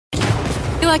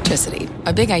Electricity,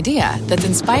 a big idea that's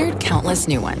inspired countless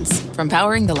new ones. From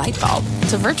powering the light bulb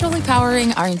to virtually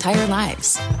powering our entire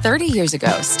lives. 30 years ago,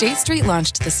 State Street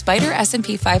launched the Spider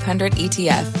S&P 500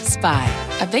 ETF,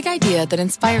 SPY. A big idea that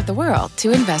inspired the world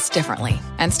to invest differently.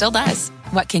 And still does.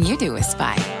 What can you do with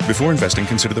SPY? Before investing,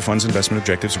 consider the fund's investment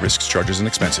objectives, risks, charges, and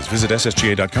expenses. Visit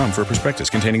ssga.com for a prospectus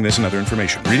containing this and other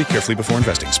information. Read it carefully before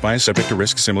investing. SPY is subject to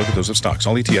risks similar to those of stocks.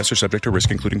 All ETFs are subject to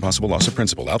risk, including possible loss of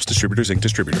principal. Alps Distributors, Inc.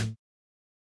 Distributor.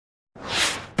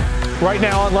 Right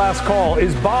now on Last Call,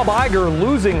 is Bob Iger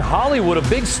losing Hollywood? A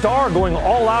big star going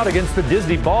all out against the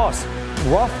Disney boss.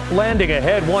 Rough landing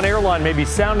ahead. One airline may be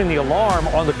sounding the alarm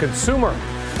on the consumer.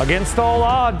 Against all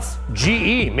odds,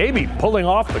 GE maybe pulling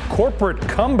off the corporate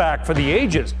comeback for the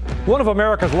ages. One of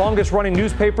America's longest-running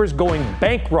newspapers going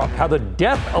bankrupt. How the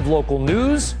death of local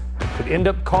news could end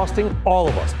up costing all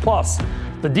of us. Plus,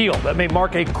 the deal that may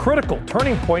mark a critical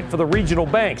turning point for the regional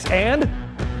banks. And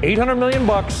 $800 million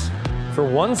for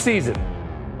one season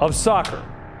of soccer.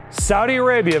 Saudi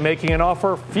Arabia making an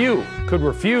offer few could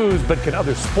refuse, but can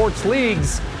other sports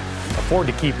leagues afford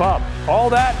to keep up? All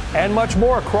that and much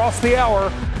more across the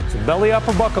hour. So belly up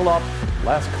or buckle up.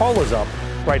 Last Call is up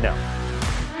right now.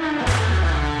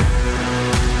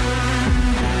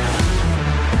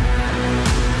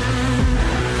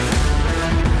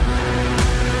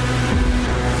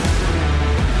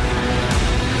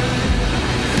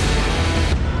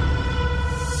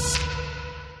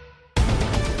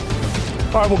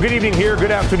 All right, well, good evening here. Good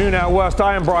afternoon out west.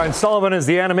 I am Brian Sullivan. As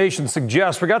the animation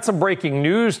suggests, we got some breaking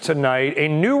news tonight. A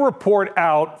new report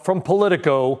out from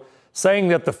Politico saying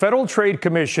that the Federal Trade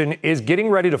Commission is getting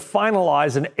ready to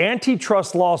finalize an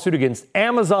antitrust lawsuit against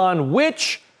Amazon,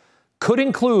 which could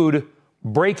include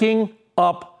breaking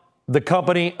up the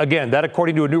company. Again, that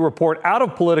according to a new report out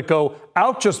of Politico,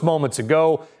 out just moments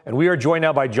ago. And we are joined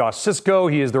now by Josh Sisko.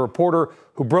 He is the reporter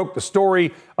who broke the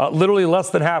story literally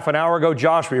less than half an hour ago.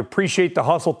 Josh, we appreciate the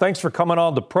hustle. Thanks for coming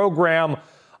on the program.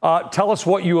 Tell us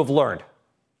what you have learned.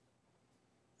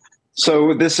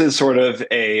 So this is sort of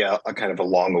a kind of a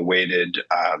long-awaited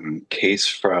case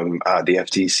from the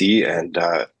FTC and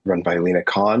run by Lina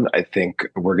Khan. I think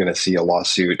we're going to see a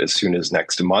lawsuit as soon as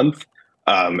next month.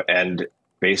 And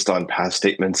based on past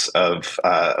statements of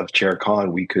Chair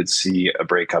Khan, we could see a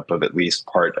breakup of at least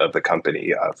part of the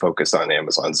company focused on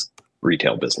Amazon's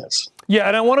retail business. Yeah,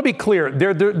 and I want to be clear.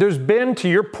 There's been, to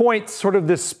your point, sort of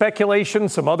this speculation,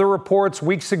 some other reports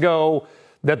weeks ago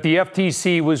that the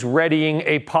FTC was readying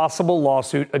a possible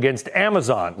lawsuit against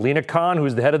Amazon. Lina Khan,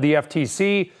 who's the head of the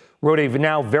FTC, wrote a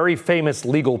now very famous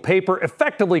legal paper,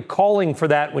 effectively calling for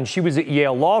that when she was at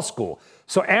Yale Law School.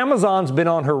 So Amazon's been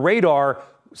on her radar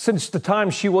since the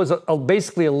time she was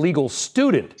basically a legal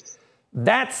student.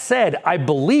 That said, I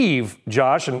believe,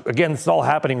 Josh, and again, this is all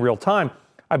happening real time,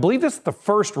 I believe this is the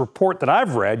first report that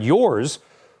I've read, yours,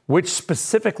 which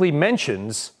specifically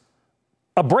mentions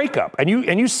a breakup. And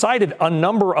you cited a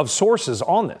number of sources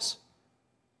on this.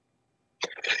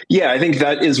 Yeah, I think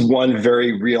that is one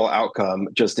very real outcome.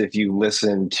 Just if you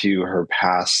listen to her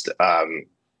past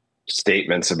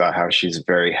statements about how she's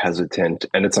very hesitant,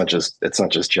 and it's not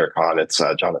just Chair Khan, it's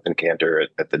Jonathan Kanter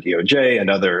at the DOJ and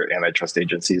other antitrust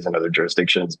agencies and other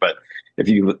jurisdictions. But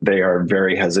they are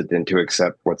very hesitant to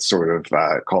accept what's sort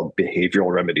of called behavioral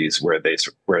remedies, where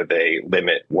they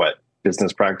limit what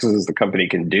business practices the company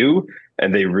can do,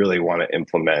 and they really want to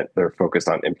implement. They're focused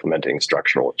on implementing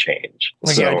structural change.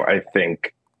 Okay. So I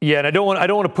think. Yeah, and I don't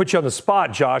want to put you on the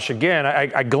spot, Josh. Again,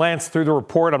 I glanced through the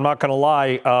report. I'm not going to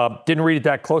lie. Didn't read it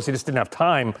that closely. Just didn't have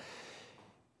time.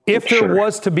 If there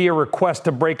was to be a request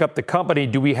to break up the company,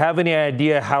 do we have any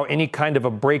idea how any kind of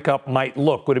a breakup might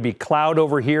look? Would it be cloud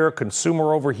over here,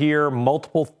 consumer over here,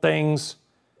 multiple things?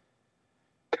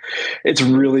 It's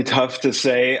really tough to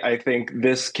say. I think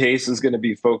this case is going to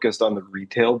be focused on the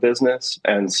retail business.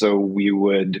 And so we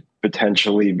would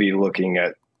potentially be looking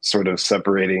at sort of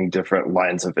separating different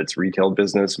lines of its retail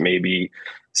business, maybe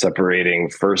separating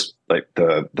first like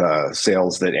the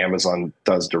sales that Amazon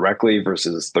does directly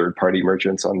versus third-party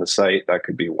merchants on the site. That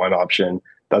could be one option.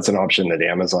 That's an option that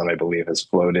Amazon, I believe, has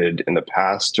floated in the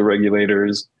past to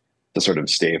regulators to sort of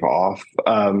stave off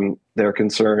their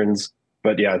concerns.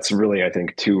 But yeah, it's really, I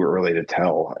think, too early to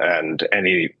tell. And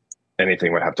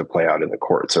anything would have to play out in the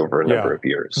courts over a number of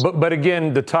years. But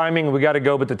again, the timing, we got to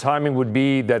go, but the timing would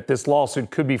be that this lawsuit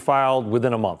could be filed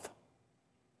within a month.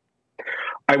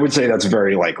 I would say that's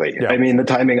very likely. Yeah. I mean, the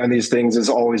timing on these things is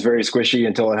always very squishy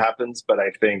until it happens, but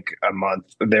I think a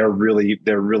month, they're really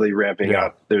ramping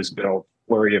up. There's been a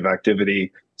flurry of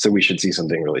activity, so we should see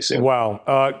something really soon.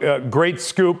 Wow. Great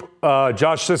scoop.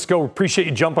 Josh Sisko, appreciate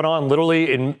you jumping on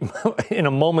literally in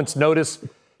a moment's notice.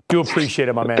 Do appreciate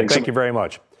it, my man. Thank you very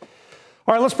much.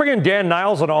 All right, let's bring in Dan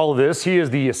Niles on all of this. He is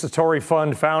the Satori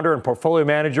Fund founder and portfolio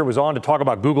manager. Was on to talk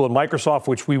about Google and Microsoft,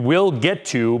 which we will get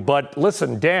to. But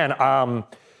listen, Dan,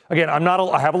 again,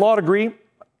 I have a law degree.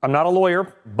 I'm not a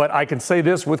lawyer, but I can say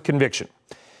this with conviction.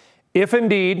 If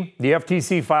indeed the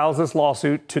FTC files this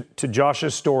lawsuit to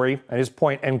Josh's story and his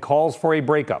point and calls for a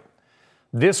breakup,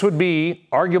 this would be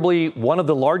arguably one of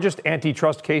the largest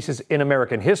antitrust cases in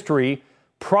American history,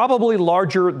 probably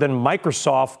larger than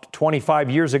Microsoft 25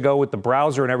 years ago with the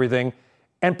browser and everything,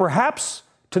 and perhaps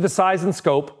to the size and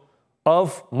scope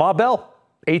of Ma Bell,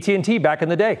 AT&T back in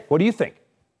the day. What do you think?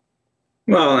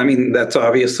 Well, I mean, that's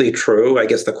obviously true. I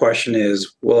guess the question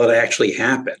is, will it actually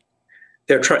happen?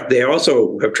 They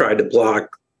also have tried to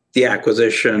block the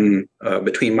acquisition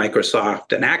between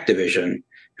Microsoft and Activision,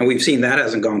 and we've seen that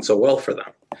hasn't gone so well for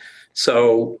them.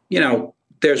 So,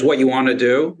 there's what you want to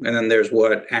do, and then there's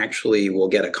what actually will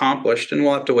get accomplished, and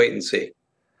we'll have to wait and see.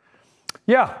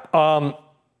 Yeah.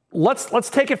 Let's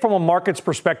take it from a market's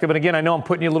perspective. And again, I know I'm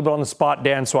putting you a little bit on the spot,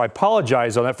 Dan, so I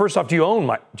apologize on that. First off, do you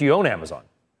own Amazon?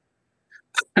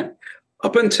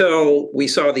 Up until we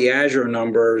saw the Azure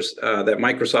numbers that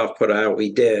Microsoft put out,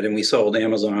 we did, and we sold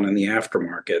Amazon in the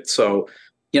aftermarket. So,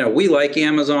 we like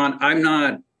Amazon. I'm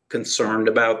not concerned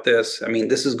about this. I mean,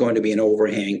 this is going to be an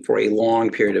overhang for a long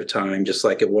period of time, just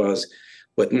like it was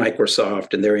with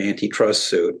Microsoft and their antitrust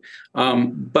suit.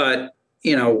 But,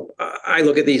 I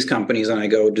look at these companies and I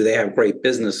go, do they have great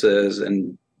businesses,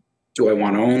 and do I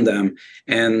want to own them?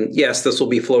 And yes, this will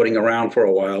be floating around for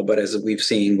a while, but as we've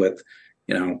seen with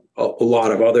a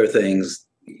lot of other things,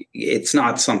 it's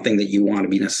not something that you want to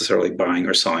be necessarily buying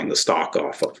or selling the stock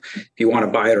off of. If you want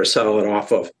to buy it or sell it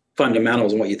off of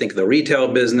fundamentals and what you think of the retail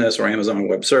business or Amazon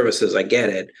Web Services, I get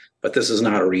it, but this is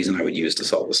not a reason I would use to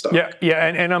sell the stock. Yeah,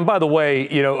 and by the way,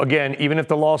 again, even if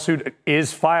the lawsuit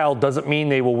is filed, doesn't mean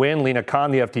they will win. Lena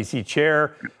Khan, the FTC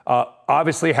chair,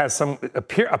 obviously has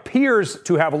appears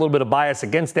to have a little bit of bias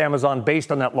against Amazon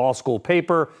based on that law school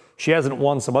paper. She hasn't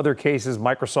won some other cases,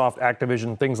 Microsoft,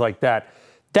 Activision, things like that.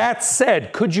 That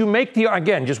said, could you make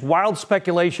again, just wild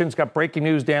speculations, got breaking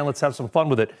news, Dan, let's have some fun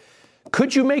with it.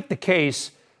 Could you make the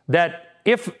case that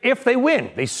if they win,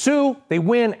 they sue, they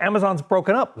win, Amazon's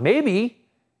broken up, maybe,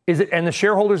 and the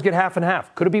shareholders get half and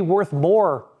half? Could it be worth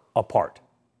more apart?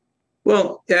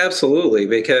 Well, absolutely,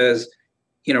 because,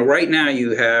 right now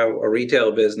you have a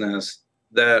retail business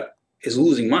that is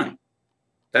losing money.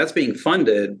 That's being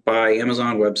funded by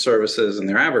Amazon Web Services and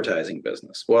their advertising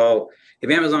business. Well, if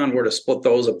Amazon were to split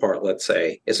those apart, let's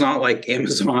say, it's not like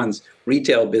Amazon's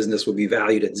retail business would be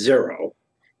valued at zero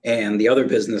and the other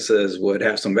businesses would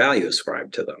have some value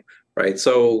ascribed to them, right?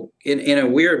 So in a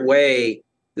weird way,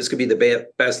 this could be the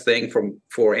best thing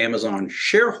for Amazon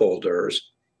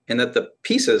shareholders, and that the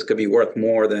pieces could be worth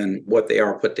more than what they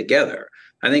are put together.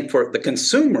 I think for the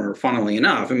consumer, funnily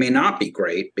enough, it may not be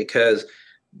great, because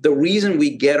the reason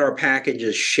we get our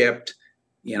packages shipped,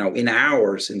 in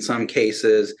hours in some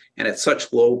cases and at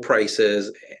such low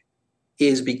prices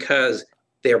is because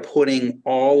they're putting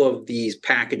all of these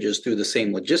packages through the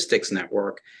same logistics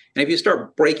network. And if you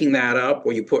start breaking that up,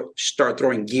 or you start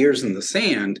throwing gears in the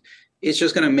sand, it's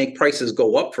just going to make prices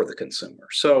go up for the consumer.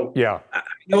 So yeah, I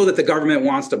know that the government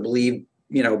wants to believe,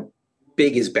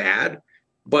 big is bad,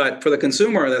 but for the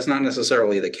consumer, that's not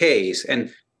necessarily the case.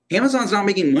 And Amazon's not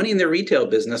making money in their retail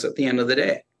business at the end of the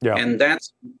day. Yeah. And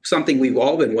that's something we've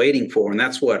all been waiting for. And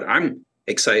that's what I'm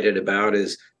excited about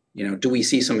is, do we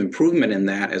see some improvement in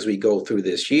that as we go through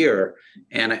this year?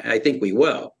 And I think we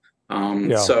will.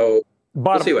 So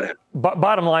we'll see what happens.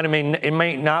 Bottom line, it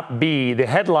may not be, the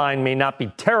headline may not be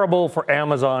terrible for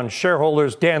Amazon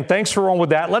shareholders. Dan, thanks for rolling with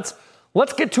that.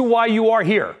 Let's get to why you are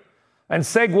here and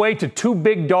segue to two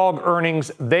big dog earnings.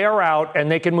 They are out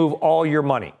and they can move all your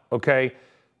money, okay?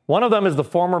 One of them is the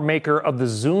former maker of the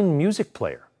Zune music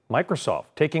player, Microsoft,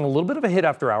 taking a little bit of a hit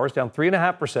after hours, down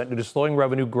 3.5% due to slowing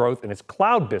revenue growth in its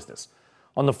cloud business.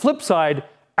 On the flip side,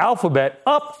 Alphabet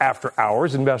up after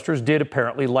hours. Investors did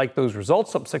apparently like those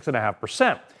results, up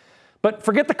 6.5%. But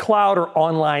forget the cloud or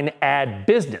online ad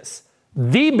business.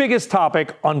 The biggest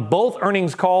topic on both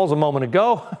earnings calls a moment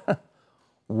ago,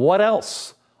 what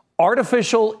else?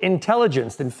 Artificial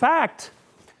intelligence. In fact,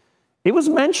 it was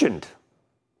mentioned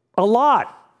a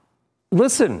lot.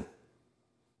 Listen.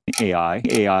 AI,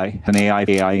 and AI,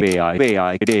 AI, AI,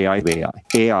 AI, AI,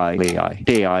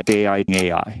 AI,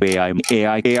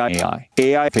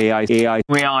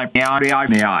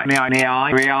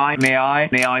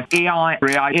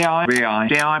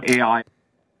 AI.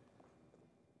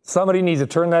 Somebody needs to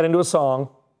turn that into a song,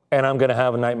 and I'm going to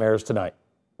have nightmares tonight.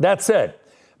 That said,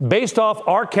 Based off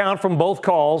our count from both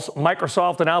calls,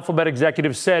 Microsoft and Alphabet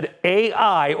executives said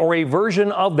AI or a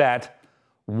version of that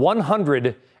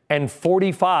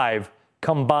 145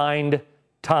 combined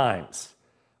times.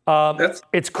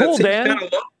 It's cool, Dan.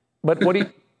 But what do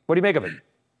you make of it?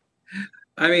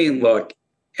 I mean, look,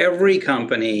 every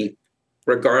company,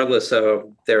 regardless of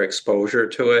their exposure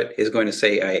to it, is going to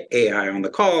say AI on the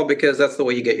call because that's the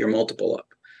way you get your multiple up.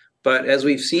 But as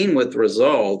we've seen with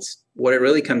results, what it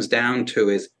really comes down to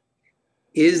is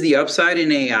the upside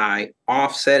in AI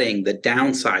offsetting the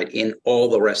downside in all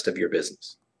the rest of your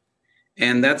business?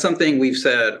 And that's something we've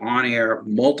said on air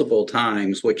multiple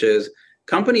times, which is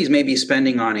companies may be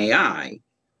spending on AI,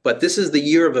 but this is the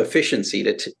year of efficiency,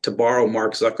 to borrow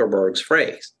Mark Zuckerberg's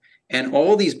phrase. And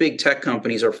all these big tech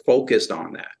companies are focused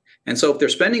on that. And so if they're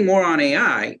spending more on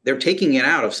AI, they're taking it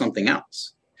out of something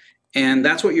else. And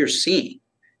that's what you're seeing.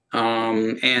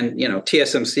 And,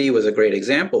 TSMC was a great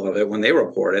example of it. When they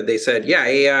reported, they said, yeah,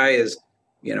 AI is,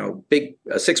 big,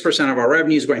 6% of our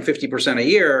revenue is growing 50% a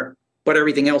year, but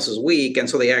everything else is weak. And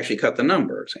so they actually cut the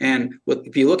numbers. And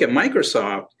if you look at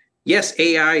Microsoft, yes,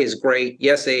 AI is great.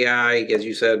 Yes, AI, as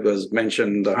you said, was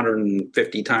mentioned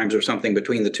 150 times or something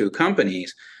between the two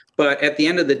companies. But at the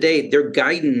end of the day, their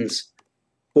guidance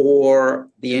for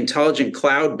the intelligent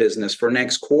cloud business for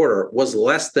next quarter was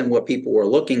less than what people were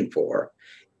looking for.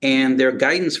 And their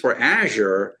guidance for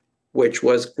Azure, which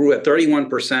grew at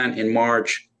 31% in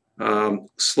March,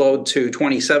 slowed to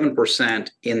 27%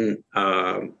 in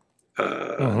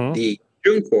the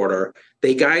June quarter.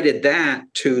 They guided that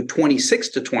to 26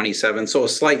 to 27, so a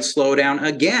slight slowdown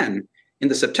again in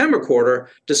the September quarter,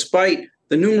 despite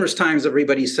the numerous times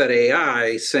everybody said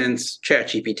AI since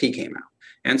ChatGPT came out.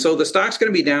 And so the stock's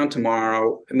going to be down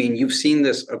tomorrow. I mean, you've seen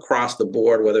this across the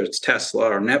board, whether it's Tesla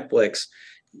or Netflix.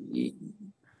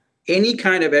 Any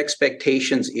kind of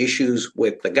expectations issues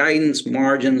with the guidance,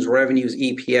 margins, revenues,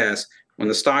 EPS, when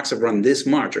the stocks have run this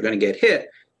much, are going to get hit.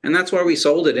 And that's why we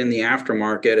sold it in the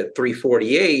aftermarket at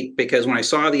 348, because when I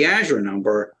saw the Azure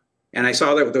number and I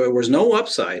saw that there was no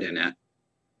upside in it,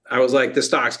 I was like, the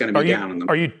stock's going to be down.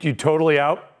 Are you totally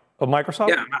out of Microsoft?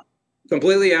 Yeah,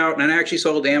 completely out. And I actually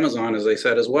sold Amazon, as I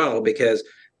said, as well, because,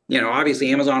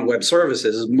 obviously Amazon Web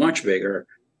Services is much bigger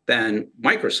than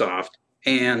Microsoft.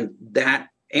 And that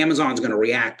Amazon's going to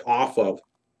react off of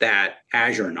that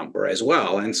Azure number as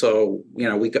well. And so,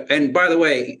 and by the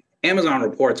way, Amazon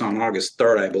reports on August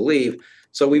 3rd, I believe.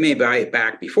 So we may buy it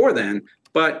back before then.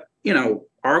 But,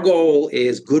 our goal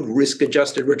is good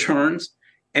risk-adjusted returns.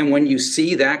 And when you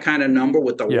see that kind of number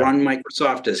with the run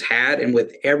Microsoft has had, and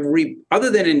with other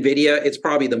than NVIDIA, it's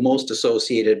probably the most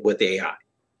associated with AI.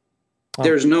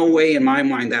 There's no way in my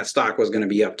mind that stock was going to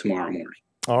be up tomorrow morning.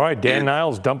 All right, Dan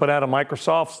Niles dumping out of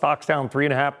Microsoft. Stock's down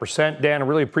 3.5%. Dan, I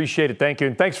really appreciate it. Thank you.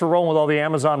 And thanks for rolling with all the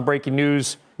Amazon breaking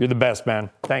news. You're the best, man.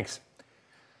 Thanks.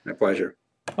 My pleasure.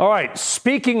 All right.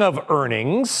 Speaking of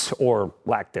earnings, or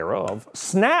lack thereof,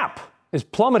 Snap is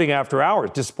plummeting after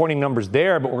hours. Disappointing numbers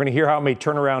there, but we're going to hear how it may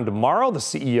turn around tomorrow. The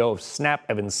CEO of Snap,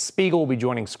 Evan Spiegel, will be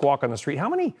joining Squawk on the Street. How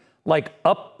many,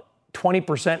 up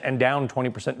 20% and down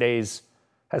 20% days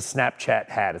has Snapchat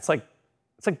had? It's like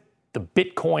the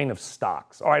Bitcoin of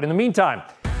stocks. All right, in the meantime,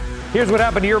 here's what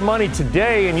happened to your money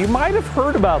today, and you might have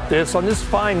heard about this on this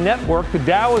fine network. The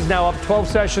Dow is now up 12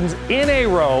 sessions in a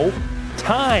row,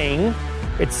 tying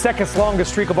its second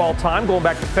longest streak of all time, going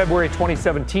back to February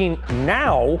 2017.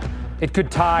 Now, it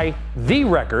could tie the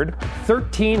record,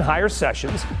 13 higher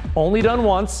sessions, only done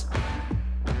once,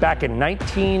 back in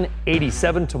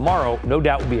 1987. Tomorrow, no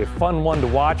doubt, will be a fun one to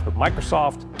watch, but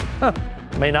Microsoft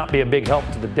may not be a big help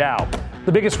to the Dow.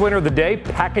 The biggest winner of the day,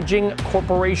 Packaging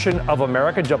Corporation of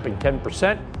America, jumping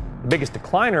 10%. The biggest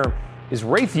decliner is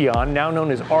Raytheon, now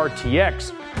known as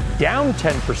RTX, down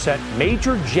 10%.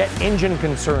 Major jet engine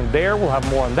concern there. We'll have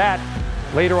more on that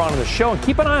later on in the show. And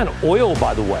keep an eye on oil,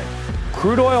 by the way.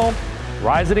 Crude oil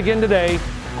rising again today,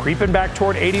 creeping back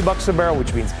toward $80 a barrel,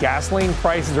 which means gasoline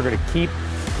prices are going to keep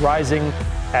rising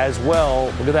as well.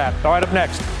 Look at that. All right, up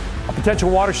next, a potential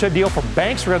watershed deal for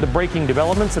banks. We have the breaking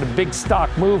developments and a big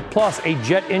stock move, plus a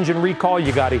jet engine recall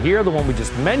you got to hear, the one we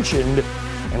just mentioned,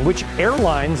 and which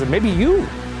airlines, and maybe you,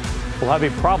 will have a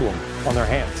problem on their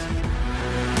hands.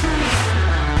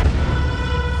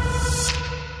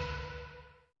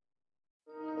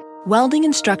 Welding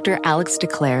instructor Alex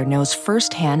DeClaire knows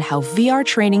firsthand how VR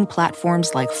training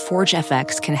platforms like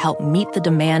ForgeFX can help meet the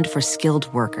demand for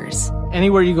skilled workers.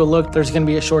 Anywhere you go look, there's going to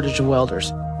be a shortage of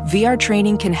welders. VR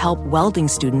training can help welding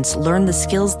students learn the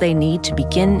skills they need to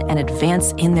begin and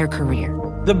advance in their career.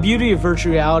 The beauty of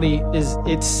virtual reality is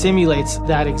it simulates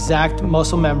that exact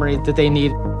muscle memory that they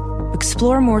need.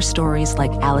 Explore more stories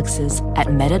like Alex's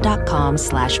at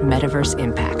meta.com/metaverse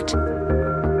impact.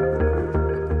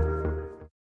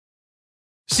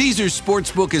 Caesars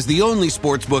Sportsbook is the only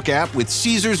sportsbook app with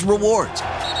Caesars Rewards.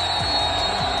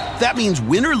 That means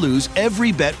win or lose,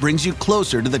 every bet brings you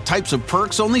closer to the types of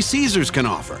perks only Caesars can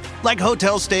offer, like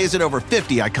hotel stays at over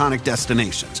 50 iconic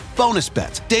destinations, bonus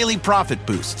bets, daily profit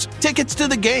boosts, tickets to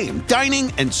the game,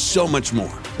 dining, and so much more.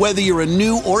 Whether you're a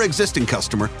new or existing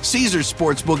customer, Caesars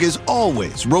Sportsbook is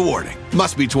always rewarding.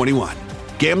 Must be 21.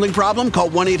 Gambling problem? Call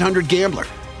 1-800-GAMBLER.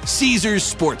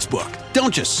 Caesars Sportsbook.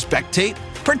 Don't just spectate,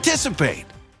 participate.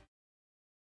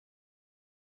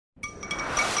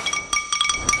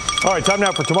 All right, time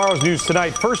now for tomorrow's news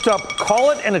tonight. First up, call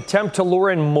it an attempt to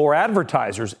lure in more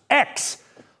advertisers. X,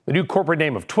 the new corporate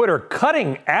name of Twitter,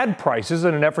 cutting ad prices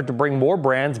in an effort to bring more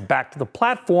brands back to the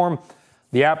platform.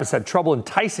 The app has had trouble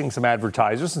enticing some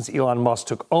advertisers since Elon Musk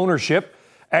took ownership.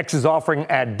 X is offering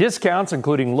ad discounts,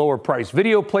 including lower price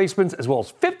video placements, as well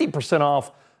as 50% off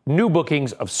new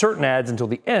bookings of certain ads until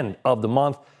the end of the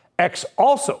month. X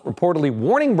also reportedly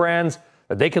warning brands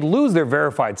that they could lose their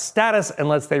verified status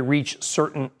unless they reach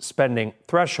certain spending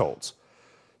thresholds.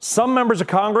 Some members of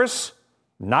Congress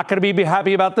not going to be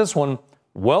happy about this one.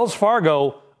 Wells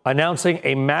Fargo announcing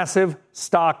a massive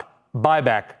stock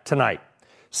buyback tonight,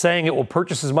 saying it will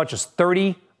purchase as much as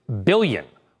 $30 billion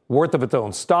worth of its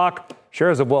own stock.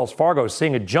 Shares of Wells Fargo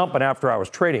seeing a jump in after-hours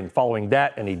trading following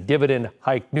that and a dividend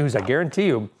hike news. I guarantee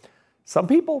you, some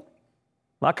people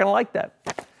not going to like that.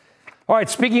 All right,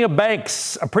 speaking of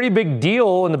banks, a pretty big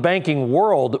deal in the banking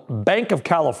world. Bank of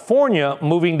California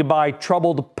moving to buy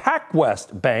troubled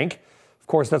PacWest Bank. Of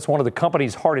course, that's one of the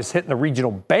companies hardest hit in the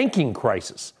regional banking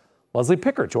crisis. Leslie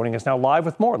Picker joining us now live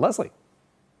with more. Leslie.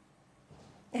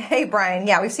 Hey, Brian.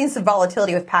 Yeah, we've seen some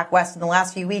volatility with PacWest in the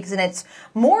last few weeks, and it's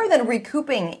more than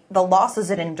recouping the losses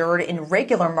it endured in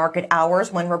regular market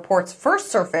hours when reports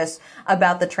first surfaced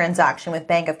about the transaction with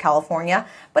Bank of California.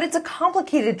 But it's a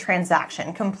complicated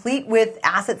transaction, complete with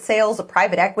asset sales, a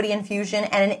private equity infusion,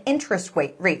 and an interest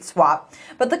rate swap.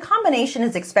 But the combination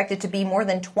is expected to be more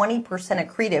than 20%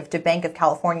 accretive to Bank of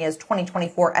California's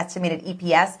 2024 estimated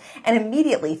EPS and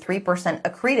immediately 3%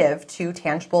 accretive to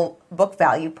tangible book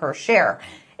value per share.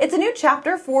 It's a new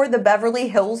chapter for the Beverly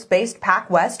Hills-based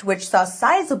PacWest, which saw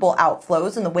sizable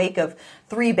outflows in the wake of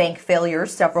 3 bank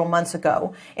failures several months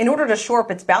ago. In order to shore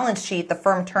up its balance sheet, the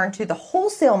firm turned to the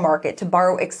wholesale market to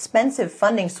borrow expensive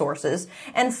funding sources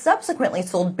and subsequently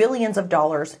sold billions of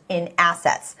dollars in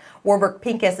assets. Warburg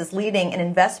Pincus is leading an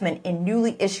investment in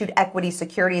newly issued equity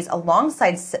securities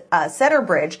alongside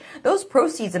Centerbridge. Those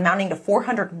proceeds amounting to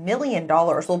 $400 million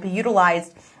will be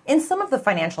utilized in some of the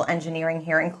financial engineering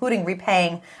here, including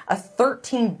repaying a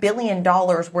 $13 billion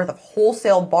worth of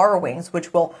wholesale borrowings,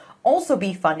 which will also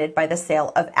be funded by the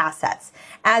sale of assets.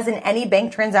 As in any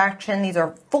bank transaction, these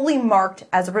are fully marked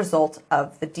as a result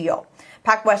of the deal.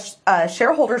 PacWest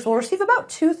shareholders will receive about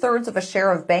 2/3 of a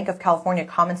share of Bank of California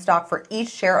common stock for each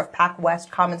share of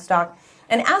PacWest common stock.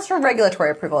 And as for regulatory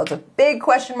approval, it's a big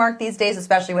question mark these days,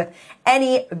 especially with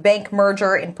any bank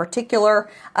merger in particular.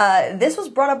 This was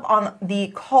brought up on the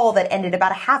call that ended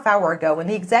about a half hour ago when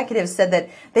the executives said that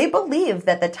they believe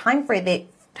that the time frame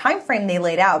they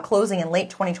laid out, closing in late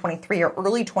 2023 or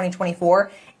early 2024,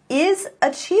 is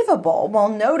achievable, while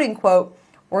noting, quote,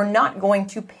 "We're not going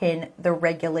to pin the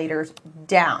regulators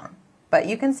down." But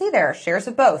you can see there, shares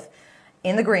of both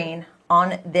in the green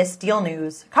on this deal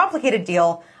news. Complicated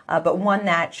deal, but one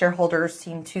that shareholders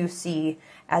seem to see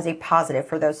as a positive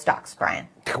for those stocks, Brian.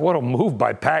 What a move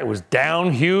by Pat. It was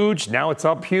down huge. Now it's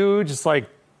up huge. It's like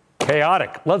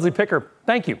chaotic. Leslie Picker,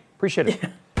 thank you. Appreciate it.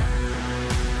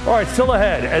 All right, still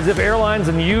ahead. As if airlines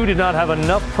and you did not have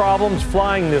enough problems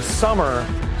flying this summer,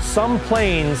 some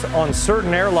planes on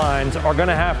certain airlines are going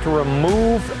to have to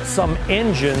remove some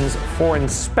engines for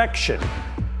inspection.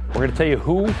 We're going to tell you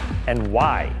who and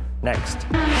why next.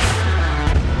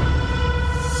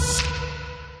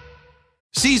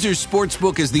 Caesars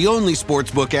Sportsbook is the only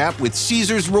sportsbook app with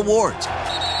Caesars Rewards.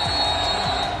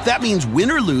 That means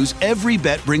win or lose, every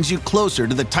bet brings you closer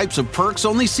to the types of perks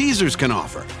only Caesars can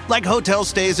offer, like hotel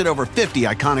stays at over 50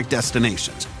 iconic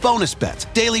destinations, bonus bets,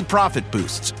 daily profit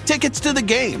boosts, tickets to the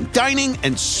game, dining,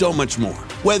 and so much more.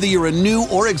 Whether you're a new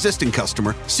or existing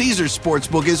customer, Caesars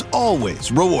Sportsbook is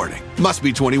always rewarding. Must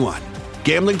be 21.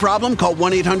 Gambling problem? Call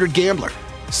 1-800-GAMBLER.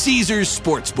 Caesars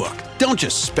Sportsbook. Don't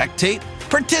just spectate,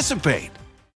 participate.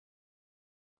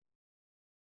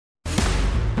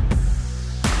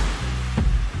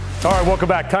 All right, welcome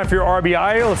back. Time for your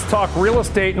RBI. Let's talk real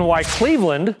estate and why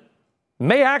Cleveland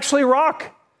may actually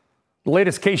rock. The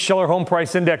latest Case-Shiller home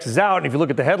price index is out, and if you look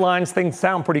at the headlines, things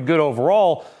sound pretty good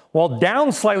overall. While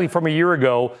down slightly from a year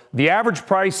ago, the average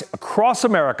price across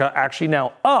America actually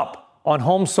now up on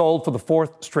homes sold for the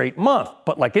fourth straight month.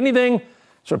 But like anything,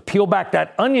 sort of peel back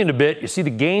that onion a bit, you see the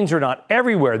gains are not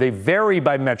everywhere. They vary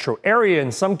by metro area,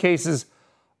 in some cases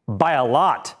by a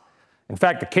lot. In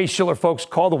fact, the Case-Shiller folks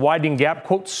call the widening gap,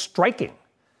 quote, striking.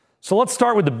 So let's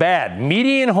start with the bad.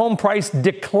 Median home price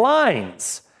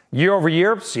declines year over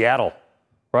year. Seattle,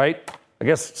 right? I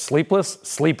guess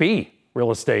sleepy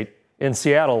real estate in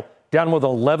Seattle, down with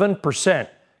 11%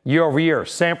 year over year.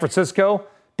 San Francisco,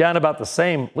 down about the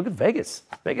same. Look at Vegas.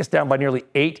 Vegas down by nearly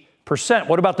 8%.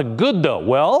 What about the good, though?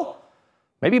 Well,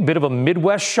 maybe a bit of a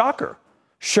Midwest shocker.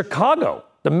 Chicago,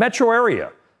 the metro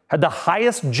area, had the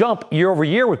highest jump year over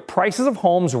year, with prices of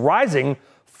homes rising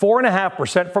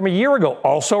 4.5% from a year ago.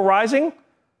 Also rising,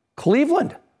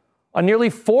 Cleveland, a nearly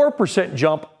 4%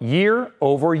 jump year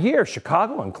over year.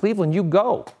 Chicago and Cleveland, you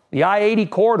go. The I-80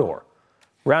 corridor.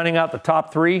 Rounding out the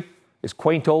top three is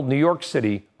quaint old New York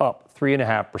City, up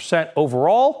 3.5%.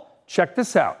 Overall, check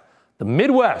this out. The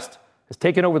Midwest has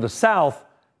taken over the South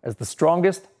as the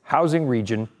strongest housing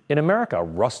region in America. A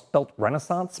Rust Belt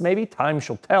renaissance, maybe? Time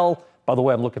shall tell. By the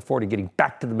way, I'm looking forward to getting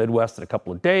back to the Midwest in a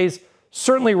couple of days.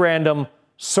 Certainly random,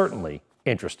 certainly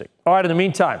interesting. All right, in the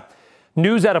meantime,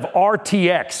 news out of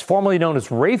RTX, formerly known as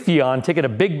Raytheon, taking a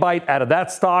big bite out of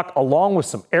that stock, along with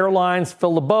some airlines.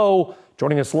 Phil LeBeau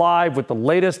joining us live with the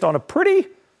latest on a pretty,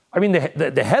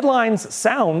 the headlines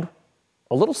sound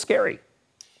a little scary.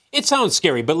 It sounds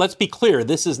scary, but let's be clear.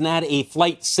 This is not a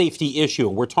flight safety issue.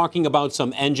 We're talking about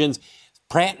some engines,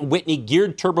 Pratt & Whitney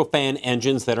geared turbofan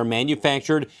engines that are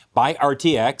manufactured by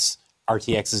RTX.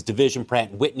 RTX's division,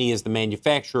 Pratt & Whitney, is the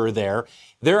manufacturer there.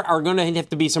 There are going to have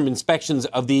to be some inspections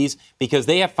of these because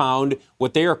they have found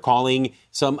what they are calling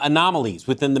some anomalies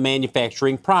within the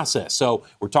manufacturing process. So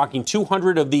we're talking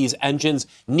 200 of these engines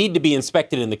need to be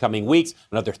inspected in the coming weeks,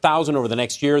 another 1,000 over the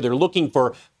next year. They're looking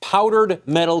for powdered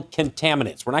metal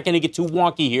contaminants. We're not going to get too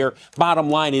wonky here. Bottom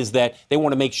line is that they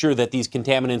want to make sure that these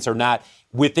contaminants are not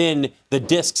within the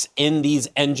discs in these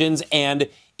engines, and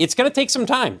it's going to take some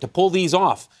time to pull these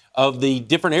off of the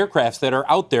different aircrafts that are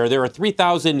out there. There are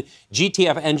 3,000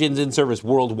 GTF engines in service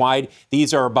worldwide.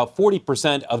 These are about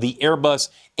 40% of the Airbus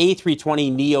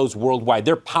A320neos worldwide.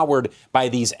 They're powered by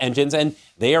these engines, and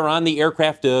they are on the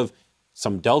aircraft of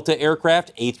some Delta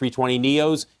aircraft,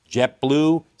 A320neos,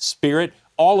 JetBlue, Spirit.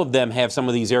 All of them have some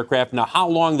of these aircraft. Now, how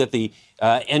long that the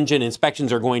engine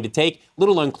inspections are going to take, a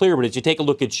little unclear, but as you take a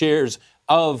look at shares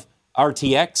of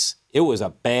RTX, it was a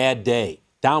bad day,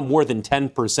 down more than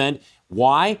 10%.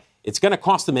 Why? It's going to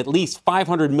cost them at least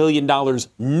 $500 million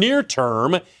near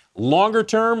term. Longer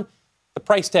term, the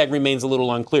price tag remains a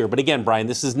little unclear. But again, Brian,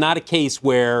 this is not a case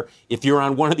where if you're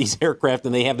on one of these aircraft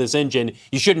and they have this engine,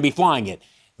 you shouldn't be flying it.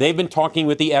 They've been talking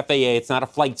with the FAA. It's not a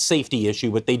flight safety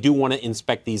issue, but they do want to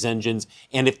inspect these engines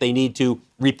and if they need to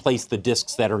replace the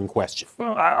discs that are in question.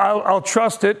 Well, I'll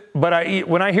trust it, but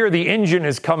when I hear the engine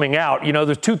is coming out,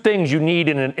 there's two things you need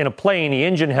in a plane. The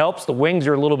engine helps. The wings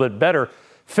are a little bit better.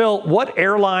 Phil, what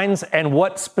airlines and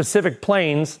what specific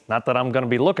planes, not that I'm going to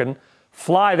be looking,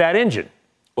 fly that engine?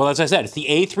 Well, as I said, it's the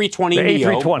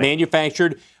A320neo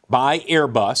manufactured by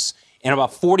Airbus, and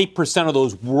about 40% of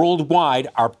those worldwide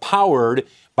are powered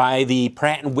by the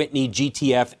Pratt & Whitney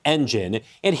GTF engine.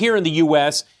 And here in the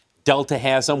U.S., Delta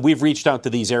has them. We've reached out to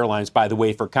these airlines, by the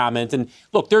way, for comment. And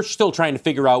look, they're still trying to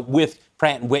figure out with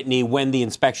Pratt & Whitney when the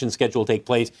inspection schedule will take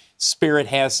place. Spirit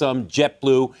has some,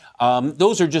 JetBlue.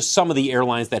 Those are just some of the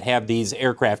airlines that have these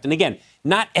aircraft. And again,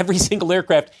 not every single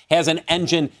aircraft has an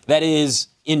engine that is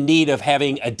in need of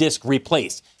having a disc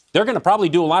replaced. They're going to probably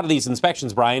do a lot of these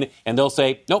inspections, Brian, and they'll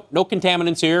say, nope, no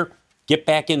contaminants here. Get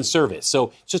back in service.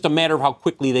 So it's just a matter of how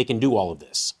quickly they can do all of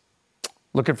this.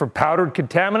 Looking for powdered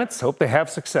contaminants? Hope they have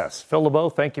success. Phil LeBeau,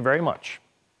 thank you very much.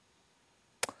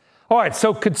 All right,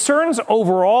 so concerns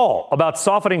overall about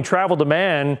softening travel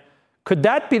demand, could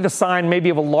that be the sign maybe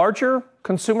of a larger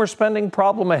consumer spending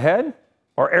problem ahead?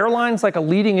 Are airlines like a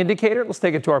leading indicator? Let's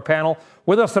take it to our panel.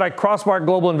 With us tonight, Crossmark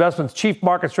Global Investments Chief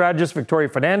Market Strategist Victoria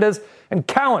Fernandez and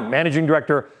Cowen Managing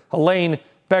Director Helene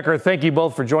Becker. Thank you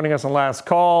both for joining us on Last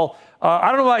Call. I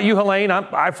don't know about you, Helene.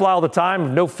 I fly all the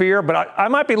time, no fear, but I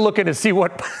might be looking to see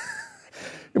what.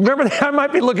 Remember that? I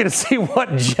might be looking to see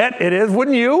what jet it is.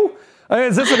 Wouldn't you?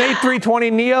 Is this an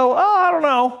A320neo? Oh, I don't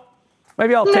know.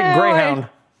 Maybe I'll take Greyhound.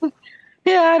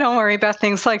 Yeah, don't worry about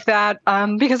things like that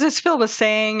because as Phil was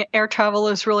saying, air travel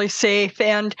is really safe.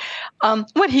 And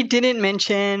what he didn't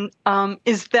mention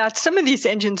is that some of these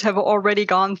engines have already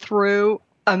gone through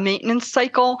a maintenance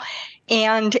cycle,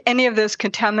 and any of those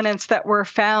contaminants that were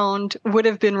found would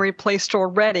have been replaced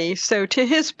already. So to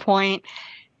his point,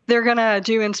 they're going to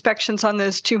do inspections on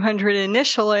those 200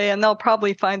 initially, and they'll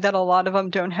probably find that a lot of them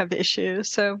don't have issues.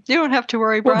 So you don't have to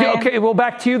worry, Brian. Well, okay, well,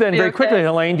 back to you then very quickly,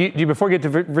 Helene. Before we get to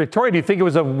Victoria, do you think it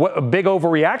was a big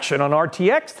overreaction on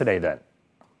RTX today then?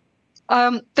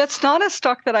 That's not a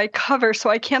stock that I cover, so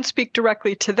I can't speak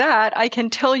directly to that. I can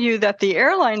tell you that the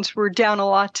airlines were down a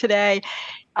lot today,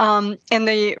 and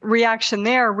the reaction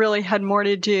there really had more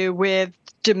to do with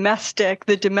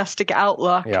the domestic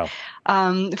outlook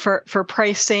for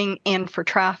pricing and for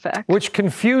traffic. Which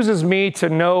confuses me to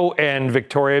no end,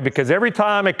 Victoria, because every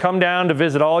time I come down to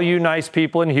visit all you nice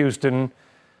people in Houston,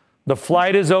 the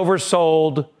flight is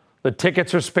oversold, the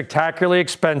tickets are spectacularly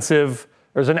expensive.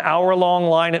 There's an hour-long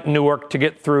line at Newark to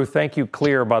get through. Thank you,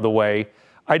 Clear, by the way.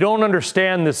 I don't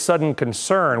understand this sudden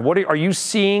concern. Are you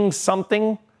seeing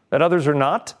something that others are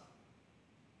not?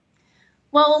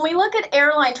 Well, when we look at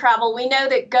airline travel, we know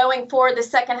that going forward the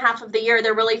second half of the year,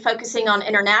 they're really focusing on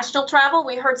international travel.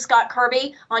 We heard Scott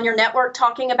Kirby on your network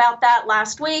talking about that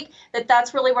last week,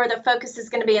 that's really where the focus is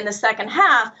going to be in the second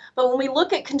half. But when we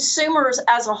look at consumers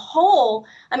as a whole,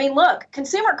 I mean, look,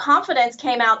 consumer confidence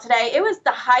came out today. It was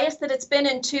the highest that it's been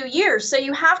in 2 years. So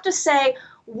you have to say,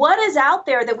 what is out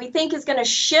there that we think is going to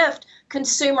shift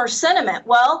consumer sentiment?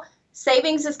 Well,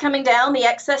 savings is coming down. The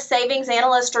excess savings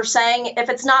analysts are saying if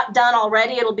it's not done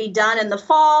already, it'll be done in the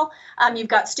fall. You've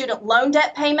got student loan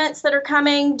debt payments that are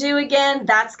coming due again.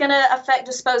 That's going to affect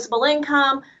disposable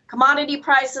income. Commodity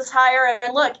prices higher.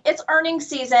 And look, it's earnings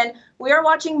season. We are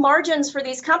watching margins for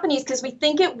these companies because we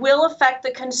think it will affect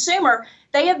the consumer.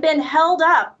 They have been held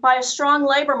up by a strong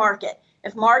labor market.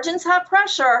 If margins have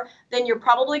pressure, then you're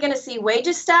probably going to see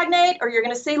wages stagnate or you're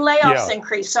going to see layoffs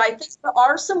increase. So I think there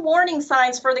are some warning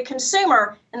signs for the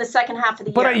consumer in the second half of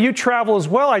the year. But you travel as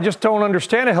well. I just don't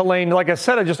understand it, Helene. Like I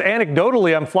said, just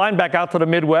anecdotally, I'm flying back out to the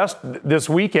Midwest this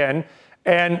weekend,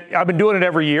 and I've been doing it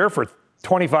every year for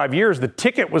 25 years. The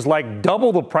ticket was like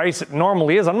double the price it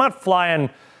normally is. I'm not flying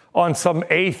on some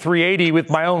A380 with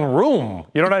my own room.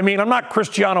 You know what I mean? I'm not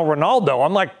Cristiano Ronaldo.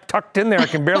 I'm like tucked in there. I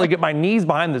can barely get my knees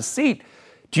behind the seat.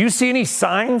 Do you see any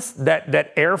signs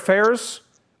that airfares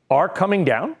are coming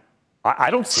down?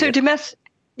 I don't see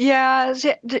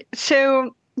it.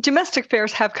 So domestic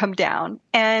fares have come down,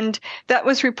 and that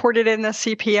was reported in the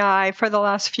CPI for the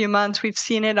last few months. We've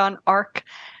seen it on ARC,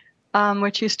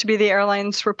 which used to be the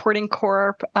Airlines Reporting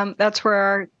Corp. That's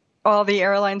where all the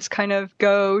airlines kind of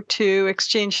go to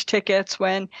exchange tickets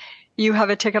when you have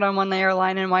a ticket on one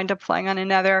airline and wind up flying on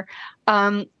another.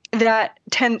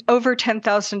 Over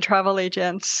 10,000 travel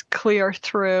agents clear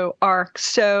through ARC.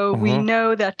 So we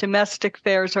know that domestic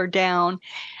fares are down.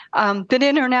 But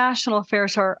international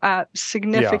fares are at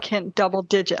significant double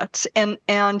digits.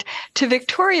 And to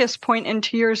Victoria's point and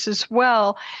to yours as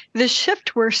well, the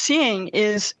shift we're seeing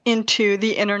is into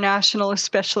the international,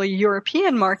 especially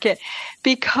European market,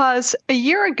 because a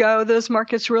year ago, those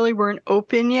markets really weren't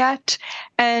open yet.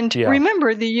 And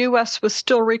remember, the U.S. was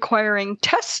still requiring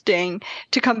testing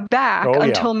to come back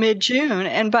until mid-June.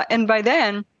 And by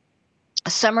then,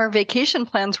 summer vacation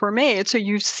plans were made. So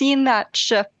you've seen that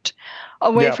shift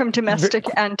away from domestic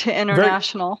and to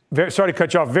international. Very sorry to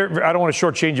cut you off. I don't want to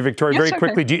shortchange you, Victoria. Very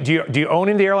quickly, do you own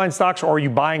any of the airline stocks, or are you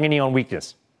buying any on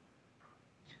weakness?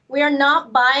 We are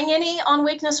not buying any on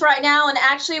weakness right now. And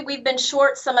actually, we've been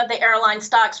short some of the airline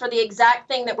stocks for the exact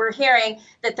thing that we're hearing,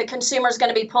 that the consumer is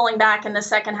going to be pulling back in the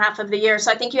second half of the year.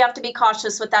 So I think you have to be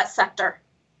cautious with that sector.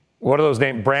 What are those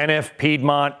names? Braniff,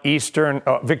 Piedmont, Eastern.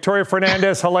 Victoria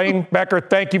Fernandez, Helene Becker,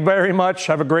 thank you very much.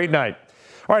 Have a great night.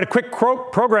 All right, a quick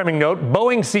programming note.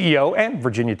 Boeing CEO and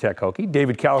Virginia Tech Hokie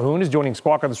David Calhoun is joining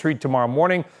Squawk on the Street tomorrow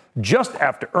morning just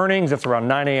after earnings. That's around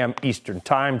 9 a.m. Eastern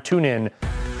time. Tune in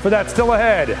for that. Still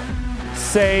ahead,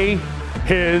 say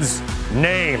his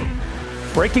name.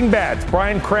 Breaking Bad's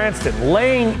Bryan Cranston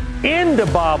laying into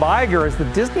Bob Iger as the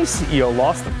Disney CEO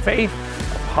lost the faith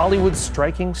of Hollywood's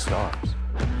striking stars.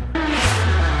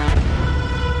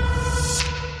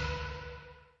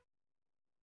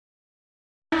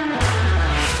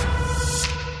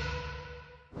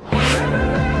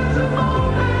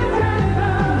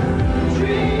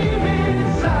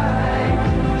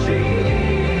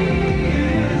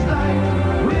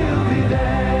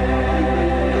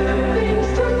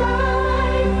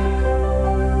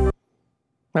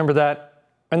 Remember that?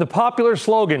 And the popular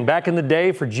slogan back in the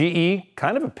day for GE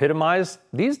kind of epitomized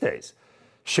these days.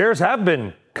 Shares have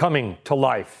been coming to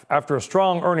life. After a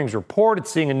strong earnings report, it's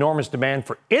seeing enormous demand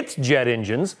for its jet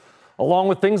engines, along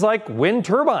with things like wind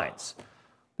turbines.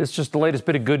 This is just the latest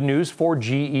bit of good news for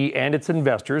GE and its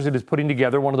investors. It is putting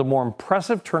together one of the more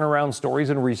impressive turnaround stories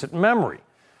in recent memory.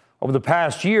 Over the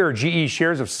past year, GE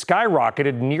shares have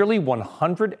skyrocketed nearly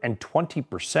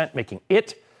 120%, making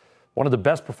it one of the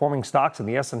best performing stocks in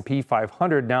the S&P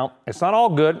 500. Now, it's not all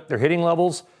good. They're hitting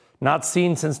levels not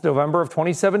seen since November of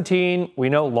 2017. We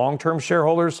know long-term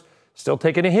shareholders still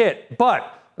taking a hit,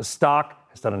 but the stock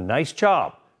has done a nice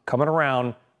job coming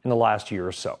around in the last year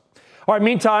or so. All right,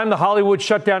 meantime, the Hollywood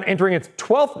shutdown entering its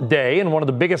 12th day, and one of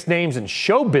the biggest names in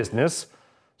show business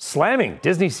slamming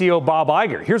Disney CEO Bob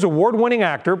Iger. Here's award-winning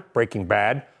actor, Breaking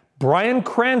Bad, Bryan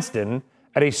Cranston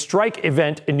at a strike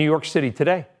event in New York City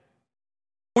today.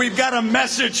 We've got a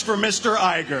message for Mr.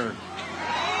 Iger.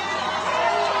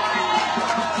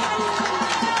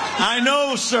 I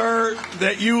know, sir,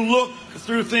 that you look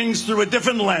through things through a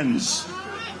different lens.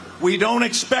 We don't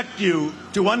expect you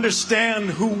to understand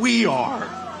who we are,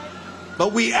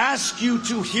 but we ask you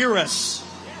to hear us,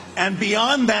 and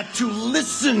beyond that, to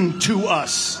listen to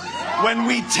us when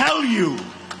we tell you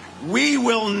we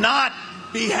will not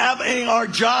be having our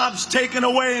jobs taken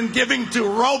away and giving to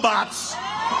robots.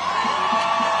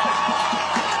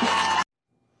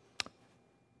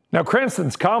 Now,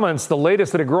 Cranston's comments, the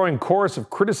latest in a growing chorus of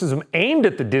criticism aimed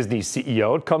at the Disney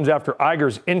CEO. It comes after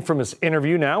Iger's infamous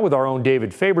interview now with our own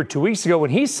David Faber 2 weeks ago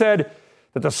when he said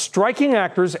that the striking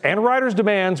actors' and writers'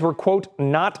 demands were, quote,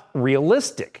 not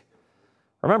realistic.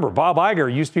 Remember, Bob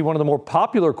Iger used to be one of the more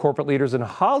popular corporate leaders in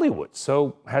Hollywood.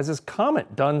 So has his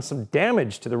comment done some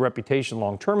damage to the reputation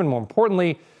long term? And more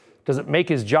importantly, does it make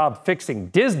his job fixing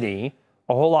Disney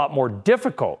a whole lot more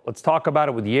difficult? Let's talk about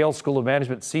it with Yale School of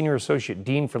Management Senior Associate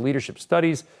Dean for Leadership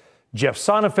Studies, Jeff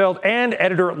Sonnefeld, and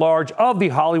Editor-at-Large of The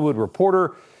Hollywood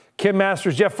Reporter, Kim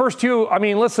Masters. Jeff, first to you. I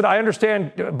mean, listen, I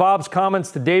understand Bob's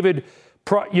comments to David.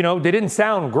 They didn't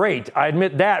sound great. I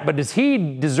admit that. But does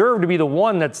he deserve to be the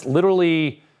one that's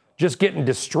literally just getting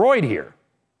destroyed here?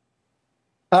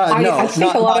 No. I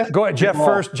think a lot of... Go ahead, Jeff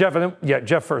first.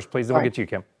 Jeff first, please. Then we'll get to you,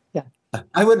 Kim.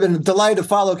 I would have been delighted to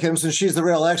follow Kim since she's the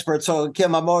real expert. So,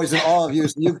 Kim, I'm always in awe of you.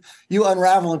 So you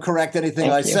unravel and correct anything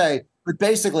I say. But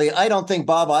basically, I don't think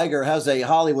Bob Iger has a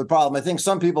Hollywood problem. I think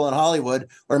some people in Hollywood,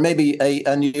 or maybe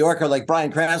a New Yorker like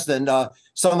Bryan Cranston,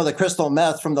 some of the crystal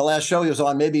meth from the last show he was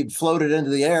on maybe floated into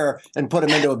the air and put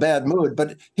him into a bad mood.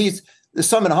 But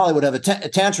some in Hollywood have a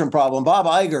tantrum problem. Bob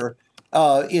Iger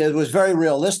was very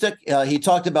realistic. He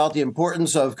talked about the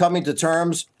importance of coming to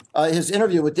terms. His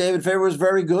interview with David Faber was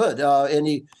very good. And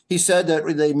he said that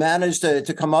they managed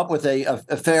to come up with a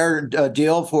fair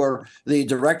deal for the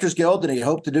Directors Guild, and he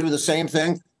hoped to do the same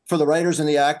thing for the writers and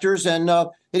the actors. And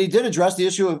he did address the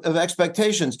issue of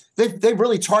expectations. They're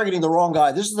really targeting the wrong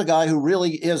guy. This is the guy who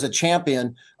really is a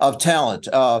champion of talent.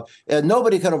 And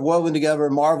nobody could have woven together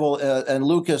Marvel and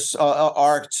Lucas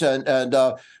arcs and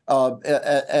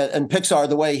Pixar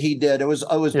the way he did. It was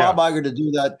Bob Iger to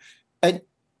do that. And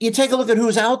you take a look at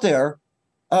who's out there.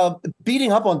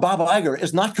 Beating up on Bob Iger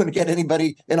is not going to get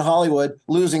anybody in Hollywood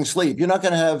losing sleep. You're not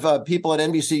going to have people at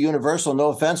NBC Universal, no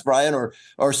offense, Brian, or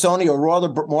Sony or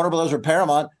Warner Brothers or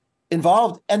Paramount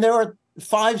involved. And there are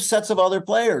 5 sets of other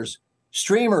players,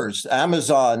 streamers,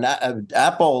 Amazon,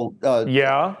 Apple,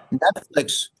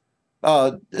 Netflix,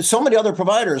 so many other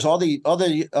providers, all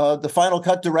the Final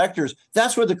Cut directors.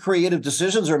 That's where the creative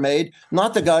decisions are made,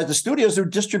 not the guys. The studios are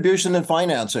distribution and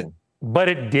financing. But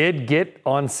it did get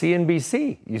on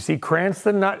CNBC. You see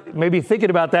Cranston not maybe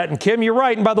thinking about that. And Kim, you're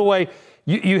right. And by the way,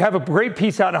 you have a great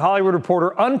piece out in Hollywood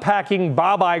Reporter unpacking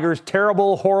Bob Iger's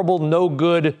terrible, horrible, no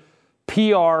good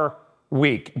PR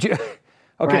week. Okay,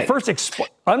 right. First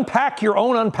unpack your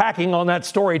own unpacking on that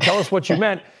story. Tell us what you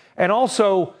meant. And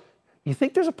also, you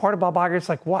think there's a part of Bob Iger that's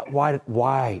like, what?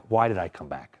 Why did I come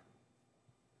back?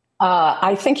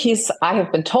 I think I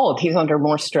have been told he's under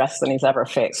more stress than he's ever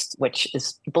faced, which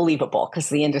is believable because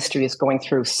the industry is going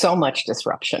through so much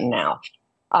disruption now.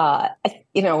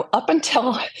 Up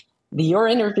until your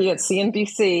interview at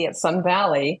CNBC at Sun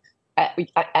Valley,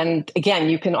 and again,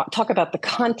 you can talk about the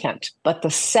content, but the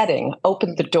setting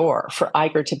opened the door for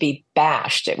Iger to be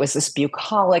bashed. It was this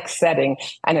bucolic setting,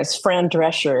 and as Fran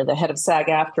Drescher, the head of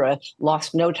SAG-AFTRA,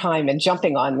 lost no time in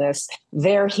jumping on this.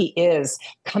 There he is,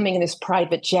 coming in his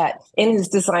private jet, in his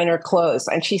designer clothes,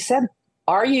 and she said,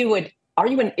 "Are you an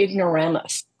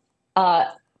ignoramus?"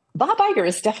 Bob Iger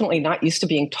is definitely not used to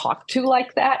being talked to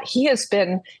like that. He's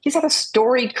had a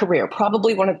storied career,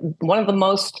 probably one of the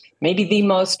most, maybe the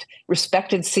most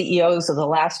respected CEOs of the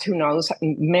last, who knows,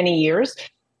 many years.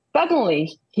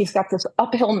 Suddenly, he's got this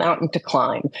uphill mountain to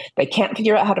climb. They can't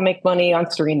figure out how to make money on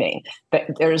streaming.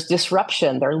 There's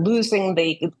disruption. They're losing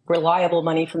the reliable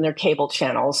money from their cable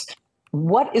channels.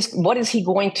 What is he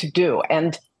going to do?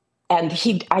 And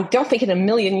I don't think in a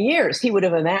million years he would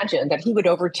have imagined that he would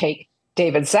overtake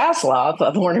David Zaslav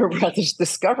of Warner Brothers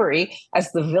Discovery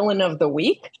as the villain of the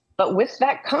week. But with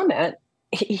that comment,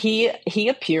 he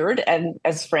appeared, and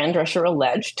as Fran Drescher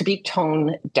alleged, to be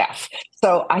tone deaf.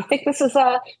 So I think this is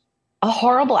a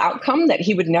horrible outcome that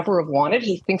he would never have wanted.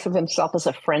 He thinks of himself as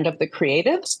a friend of the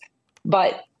creatives,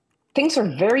 but things are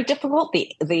very difficult.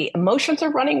 The emotions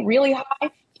are running really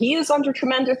high. He is under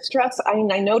tremendous stress. I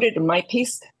mean, I noted in my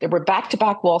piece, there were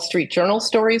back-to-back Wall Street Journal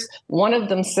stories, one of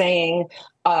them saying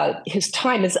his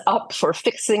time is up for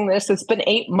fixing this. It's been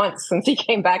 8 months since he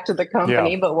came back to the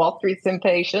company, but Wall Street's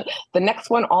impatient. The next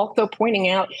one also pointing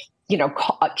out,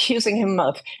 accusing him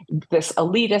of this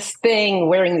elitist thing,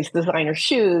 wearing these designer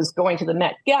shoes, going to the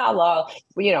Met Gala,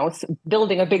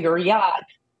 building a bigger yacht.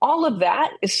 All of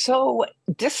that is so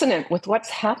dissonant with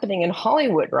what's happening in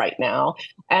Hollywood right now.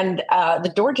 And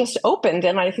the door just opened,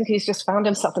 and I think he's just found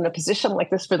himself in a position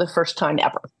like this for the first time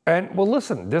ever. And well,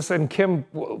 listen, this, and Kim,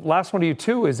 last one to you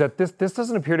too, is that this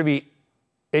doesn't appear to be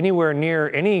anywhere near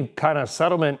any kind of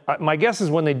settlement. My guess is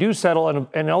when they do settle,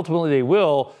 and ultimately they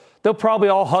will, they'll probably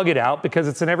all hug it out because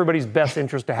it's in everybody's best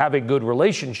interest to have a good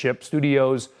relationship.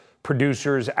 Studios,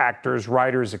 producers, actors,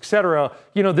 writers, etc.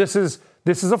 This is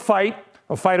a fight.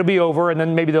 A fight will be over, and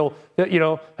then maybe they'll,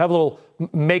 have a little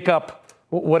makeup,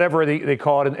 whatever they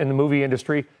call it in the movie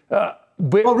industry.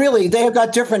 Well, really, they have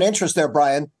got different interests there,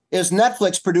 Brian. Is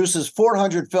Netflix produces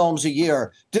 400 films a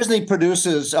year. Disney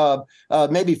produces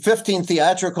maybe 15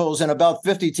 theatricals and about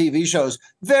 50 TV shows.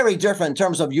 Very different in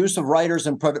terms of use of writers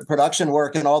and production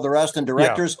work and all the rest, and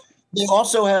directors. Yeah. They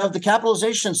also have the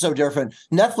capitalization so different.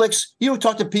 Netflix, you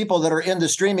talk to people that are in the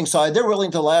streaming side, they're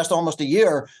willing to last almost a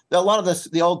year. A lot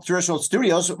of the old traditional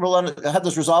studios will have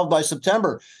this resolved by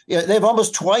September. Yeah, they have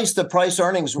almost twice the price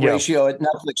earnings ratio at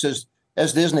Netflix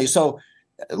as Disney. So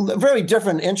very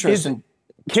different interests in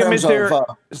terms of...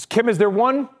 Kim, is there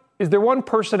one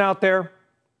person out there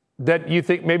that you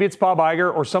think, maybe it's Bob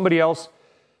Iger or somebody else,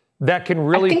 that can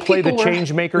really play the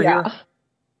change maker here?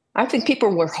 I think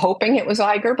people were hoping it was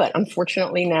Iger, but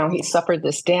unfortunately now he's suffered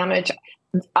this damage.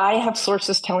 I have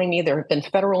sources telling me there have been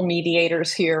federal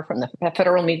mediators here from the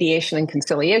Federal Mediation and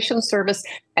Conciliation Service,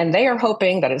 and they are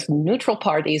hoping that as neutral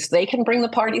parties, they can bring the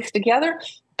parties together,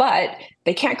 but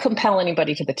they can't compel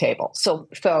anybody to the table. So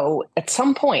at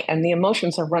some point, and the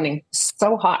emotions are running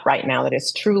so hot right now that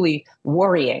it's truly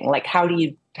worrying. Like, how do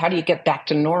you get back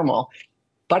to normal?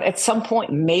 But at some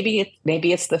point, maybe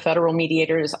it's the federal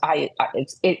mediators. I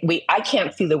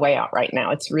can't see the way out right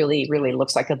now. It's really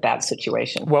looks like a bad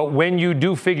situation. Well, when you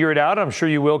do figure it out, I'm sure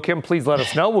you will, Kim, please let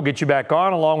us know. We'll get you back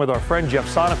on along with our friend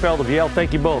Jeff Sonnefeld of Yale.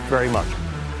 Thank you both very much.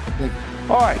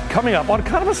 All right, coming up on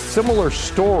kind of a similar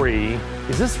story,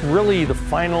 is this really the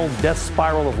final death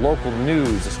spiral of local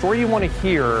news? A story you want to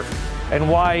hear, and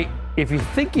why, if you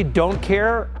think you don't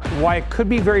care, why it could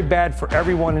be very bad for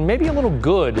everyone and maybe a little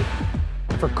good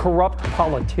for corrupt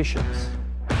politicians.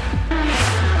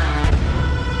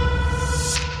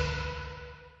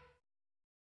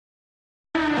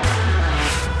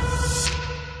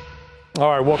 All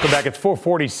right, welcome back. It's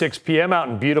 4:46 p.m. out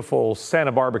in beautiful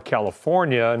Santa Barbara,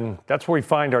 California, and that's where we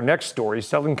find our next story.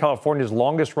 Southern California's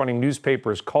longest-running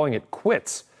newspaper is calling it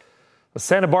quits. The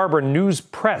Santa Barbara News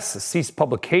Press has ceased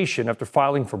publication after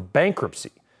filing for bankruptcy.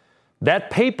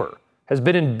 That paper has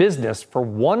been in business for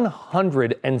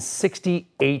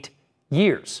 168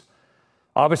 years.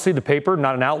 Obviously, the paper,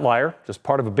 not an outlier, just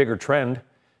part of a bigger trend.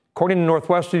 According to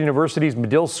Northwestern University's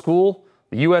Medill School,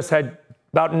 the U.S. had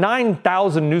about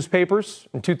 9,000 newspapers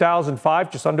in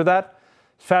 2005, just under that.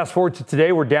 Fast forward to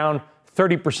today, we're down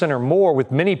 30% or more,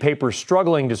 with many papers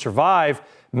struggling to survive.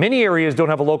 Many areas don't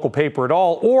have a local paper at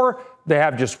all, or they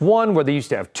have just one where they used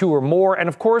to have two or more. And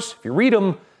of course, if you read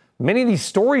them, many of these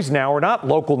stories now are not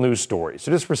local news stories.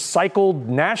 They're just recycled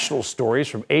national stories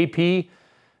from AP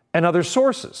and other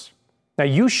sources. Now,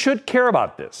 you should care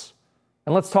about this.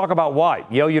 And let's talk about why.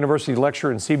 Yale University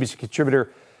lecturer and CBC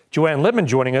contributor Joanne Littman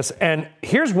joining us. And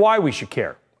here's why we should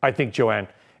care, I think, Joanne.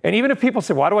 And even if people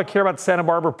say, why do I care about the Santa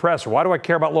Barbara Press? Or why do I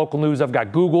care about local news? I've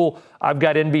got Google, I've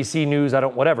got NBC News,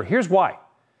 whatever. Here's why.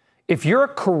 If you're a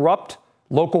corrupt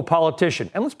local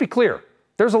politician, and let's be clear,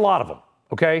 there's a lot of them,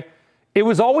 okay? It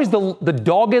was always the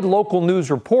dogged local news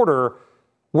reporter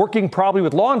working probably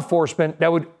with law enforcement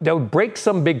that would break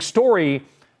some big story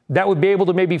that would be able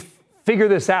to maybe figure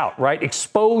this out, right?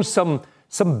 Expose some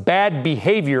bad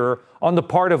behavior on the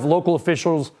part of local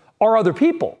officials or other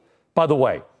people, by the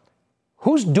way.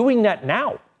 Who's doing that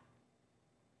now?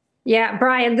 Yeah,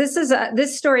 Brian,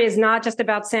 this story is not just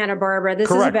about Santa Barbara.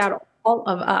 This is about all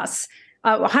of us,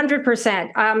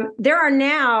 100%. There are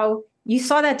now, you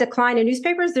saw that decline in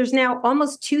newspapers. There's now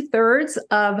almost 2/3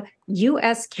 of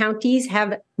U.S. counties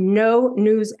have no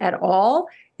news at all.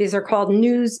 These are called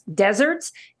news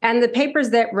deserts. And the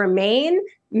papers that remain,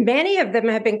 many of them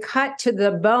have been cut to the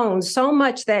bone so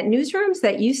much that newsrooms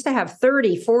that used to have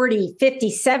 30, 40, 50,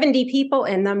 70 people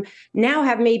in them now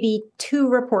have maybe 2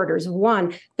 reporters,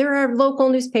 1. There are local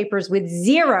newspapers with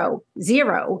zero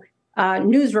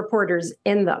news reporters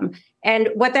in them. And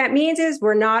what that means is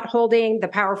we're not holding the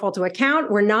powerful to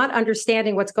account. We're not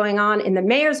understanding what's going on in the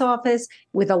mayor's office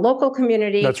with the local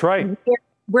community. That's right.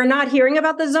 We're not hearing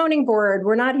about the zoning board.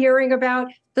 We're not hearing about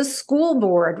the school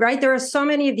board, right? There are so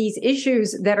many of these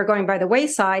issues that are going by the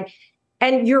wayside.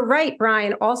 And you're right,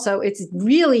 Brian, also, it's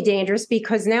really dangerous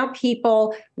because now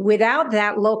people without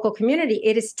that local community,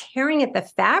 it is tearing at the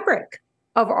fabric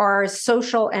of our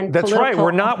social and That's political.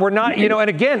 right. We're not, and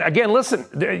again, listen,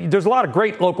 there's a lot of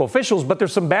great local officials, but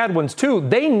there's some bad ones too.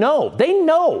 They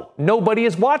know nobody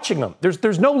is watching them.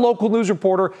 There's no local news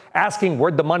reporter asking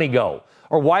where'd the money go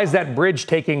or why is that bridge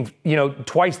taking,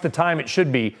 twice the time it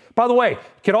should be. By the way, it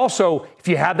could also, if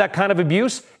you have that kind of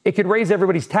abuse, it could raise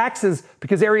everybody's taxes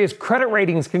because areas' credit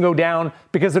ratings can go down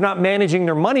because they're not managing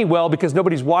their money well because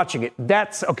nobody's watching it.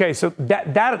 That's okay. So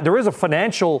that there is a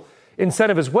financial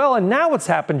incentive as well. And now what's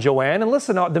happened, Joanne, and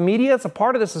listen, the media is a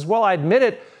part of this as well, I admit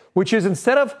it, which is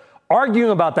instead of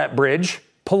arguing about that bridge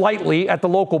politely at the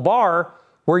local bar,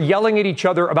 we're yelling at each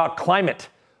other about climate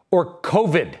or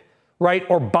COVID, right?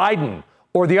 Or Biden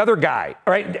or the other guy,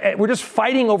 right? We're just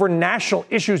fighting over national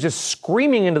issues, just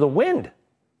screaming into the wind.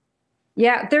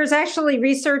 Yeah, there's actually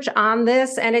research on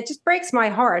this, and it just breaks my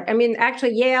heart. I mean,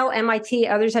 actually, Yale, MIT,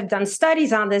 others have done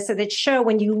studies on this that show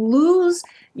when you lose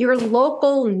your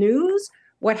local news,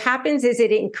 what happens is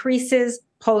it increases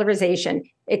polarization.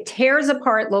 It tears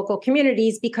apart local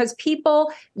communities because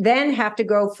people then have to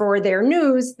go for their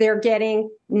news. They're getting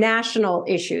national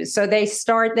issues. So they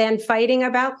start then fighting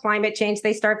about climate change.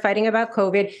 They start fighting about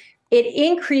COVID. It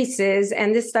increases,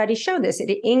 and this study showed this,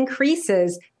 it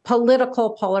increases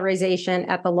political polarization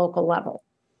at the local level.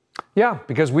 Yeah,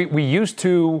 because we used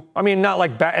to, not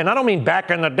like back, and I don't mean back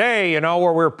in the day,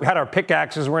 where we had our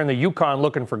pickaxes, we're in the Yukon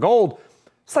looking for gold.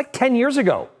 It's like 10 years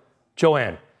ago,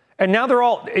 Joanne. And now they're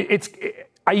all,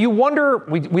 you wonder,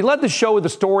 we led the show with a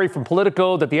story from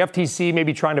Politico that the FTC may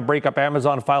be trying to break up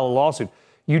Amazon and file a lawsuit.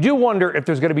 You do wonder if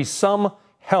there's going to be some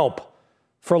help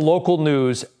for local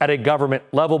news at a government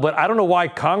level, but I don't know why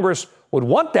Congress would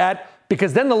want that,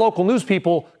 because then the local news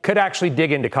people could actually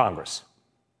dig into Congress.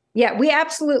 Yeah, we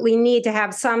absolutely need to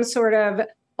have some sort of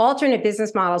alternate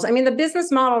business models. I mean, the business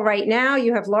model right now,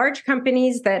 you have large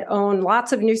companies that own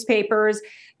lots of newspapers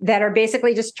that are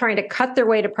basically just trying to cut their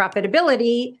way to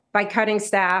profitability by cutting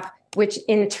staff, which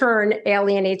in turn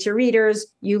alienates your readers.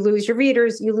 You lose your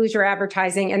readers, you lose your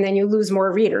advertising, and then you lose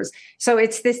more readers. So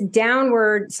it's this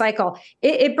downward cycle.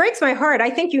 It breaks my heart. I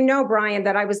think Brian,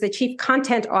 that I was the chief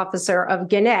content officer of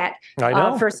Gannett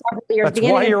for several years. That's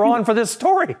why you're on for this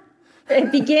story.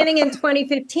 Beginning in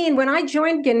 2015, when I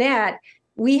joined Gannett,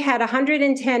 we had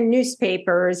 110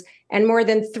 newspapers and more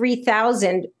than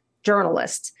 3,000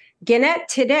 journalists. Gannett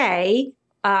today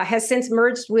has since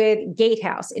merged with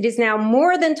Gatehouse. It is now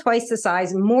more than twice the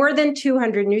size, more than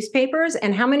 200 newspapers.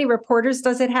 And how many reporters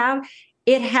does it have?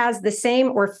 It has the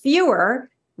same or fewer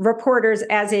reporters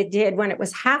as it did when it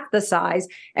was half the size.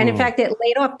 And in fact, it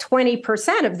laid off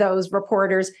 20% of those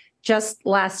reporters just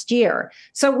last year.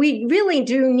 So we really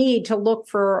do need to look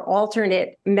for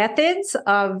alternate methods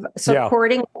of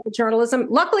supporting journalism.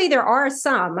 Luckily, there are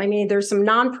some. I mean, there's some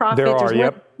nonprofit. There's more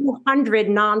than 200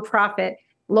 nonprofit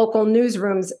local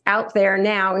newsrooms out there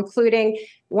now, including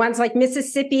ones like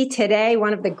Mississippi Today,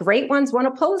 one of the great ones, won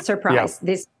a Pulitzer Prize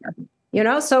this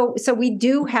year. So we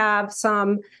do have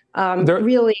some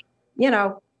really,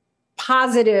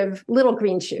 positive little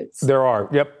green shoots. There are.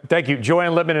 Yep. Thank you.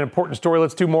 Joanne Littman, an important story.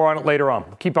 Let's do more on it later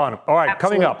on. Keep on it. All right.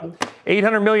 Absolutely. Coming up,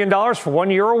 $800 million for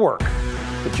 1 year of work.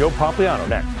 With Joe Pompliano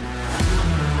next.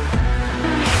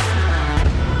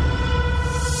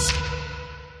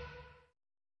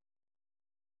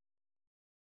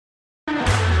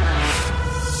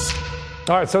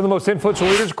 All right. Some of the most influential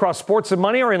leaders across sports and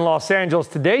money are in Los Angeles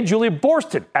today. Julia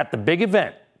Borsted at the big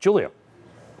event. Julia.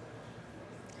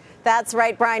 That's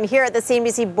right, Brian. Here at the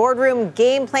CNBC Boardroom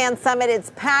Game Plan Summit,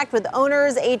 it's packed with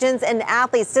owners, agents, and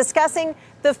athletes discussing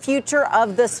the future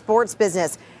of the sports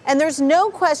business. And there's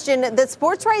no question that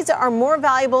sports rights are more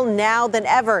valuable now than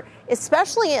ever,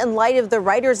 especially in light of the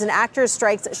writers and actors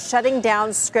strikes shutting down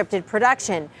scripted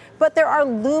production. But there are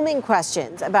looming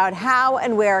questions about how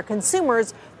and where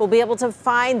consumers will be able to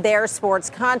find their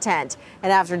sports content.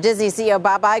 And after Disney CEO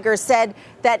Bob Iger said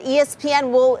that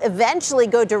ESPN will eventually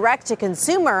go direct to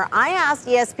consumer, I asked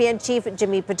ESPN chief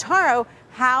Jimmy Pitaro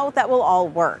how that will all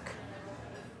work.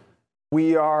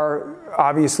 We are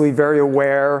obviously very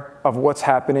aware of what's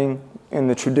happening in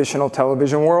the traditional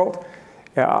television world.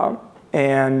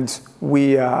 And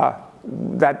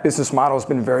that business model has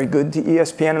been very good to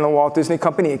ESPN and the Walt Disney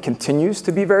Company. It continues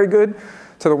to be very good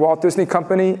to the Walt Disney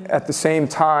Company. At the same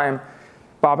time,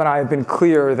 Bob and I have been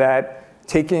clear that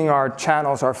taking our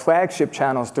channels, our flagship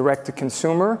channels, direct to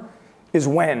consumer is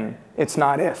when, it's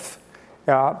not if.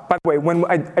 By the way,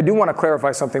 I do want to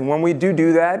clarify something. When we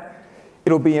do that,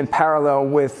 it'll be in parallel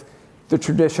with the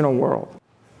traditional world.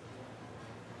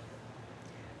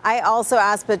 I also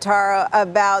asked Pitaro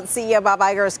about CEO Bob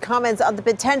Iger's comments on the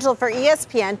potential for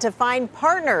ESPN to find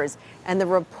partners and the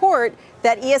report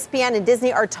that ESPN and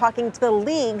Disney are talking to the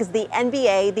leagues, the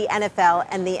NBA, the NFL,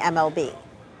 and the MLB.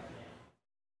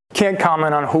 Can't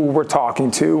comment on who we're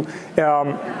talking to.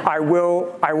 I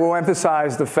will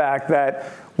emphasize the fact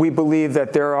that we believe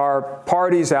that there are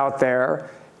parties out there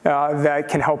that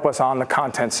can help us on the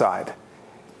content side.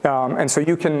 And so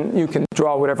you can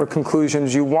draw whatever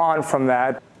conclusions you want from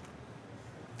that.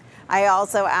 I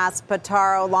also asked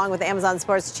Pitaro, along with Amazon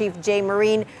Sports Chief Jay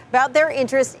Marine, about their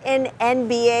interest in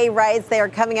NBA rights. They are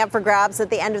coming up for grabs at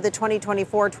the end of the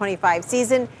 2024-25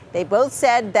 season. They both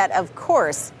said that, of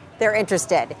course, they're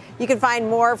interested. You can find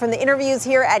more from the interviews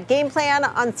here at Game Plan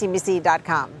on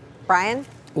CNBC.com. Brian?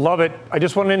 Love it. I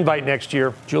just want to invite next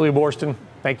year. Julia Borston,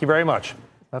 thank you very much.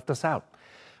 Left us out.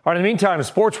 All right, in the meantime, the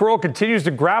sports world continues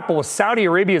to grapple with Saudi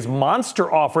Arabia's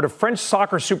monster offer to French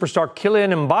soccer superstar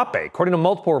Kylian Mbappe. According to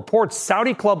multiple reports,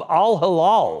 Saudi club Al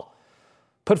Hilal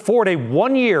put forward a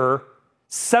one-year,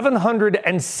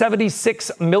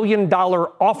 $776 million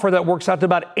offer that works out to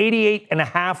about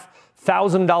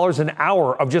 $88,500 an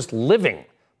hour of just living,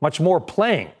 much more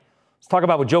playing. Let's talk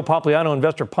about with Joe Pompliano,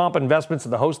 investor Pomp Investments,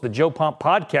 and the host of the Joe Pomp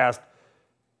podcast.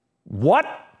 What?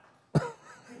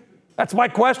 That's my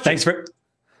question.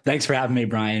 Thanks for having me,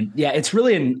 Brian. Yeah, it's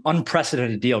really an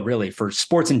unprecedented deal, really, for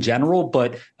sports in general,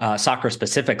 but soccer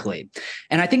specifically.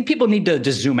 And I think people need to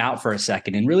just zoom out for a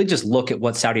second and really just look at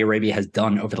what Saudi Arabia has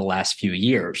done over the last few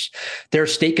years. Their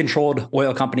state-controlled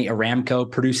oil company,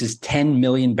 Aramco, produces 10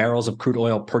 million barrels of crude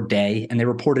oil per day, and they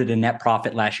reported a net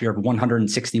profit last year of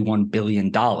 $161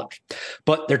 billion.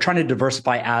 But they're trying to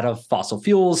diversify out of fossil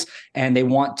fuels, and they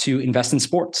want to invest in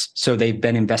sports. So they've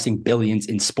been investing billions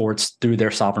in sports through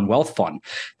their sovereign wealth fund.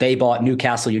 They bought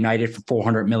Newcastle United for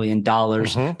 $400 million.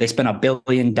 They spent $1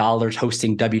 billion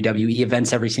hosting WWE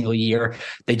events every single year.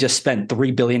 They just spent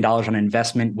 $3 billion on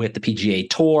investment with the PGA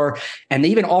Tour. And they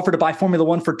even offered to buy Formula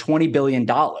One for $20 billion.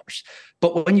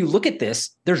 But when you look at this,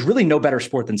 there's really no better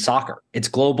sport than soccer. It's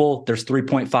global. There's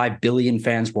 3.5 billion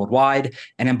fans worldwide.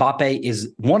 And Mbappe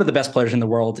is one of the best players in the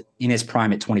world in his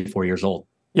prime at 24 years old.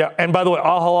 Yeah, and by the way,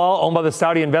 Al Hilal, owned by the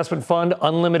Saudi investment fund,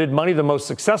 unlimited money, the most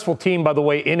successful team, by the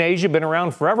way, in Asia, been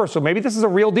around forever. So maybe this is a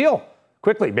real deal.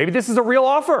 Quickly, maybe this is a real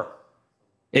offer.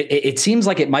 It seems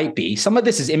like it might be. Some of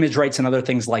this is image rights and other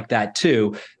things like that,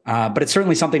 too. But it's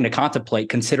certainly something to contemplate,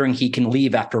 considering he can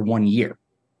leave after 1 year.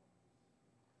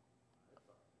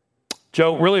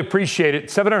 Joe, really appreciate it.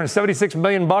 $776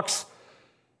 million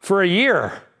for a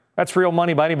year. That's real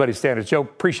money by anybody's standards. Joe,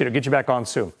 appreciate it. Get you back on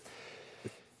soon.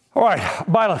 All right,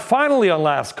 finally on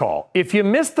last call, if you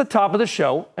missed the top of the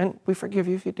show, and we forgive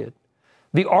you if you did,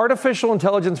 the artificial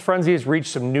intelligence frenzy has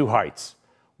reached some new heights.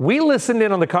 We listened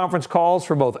in on the conference calls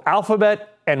for both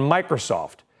Alphabet and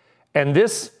Microsoft, and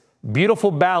this beautiful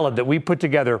ballad that we put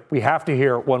together, we have to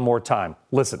hear one more time.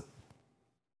 Listen.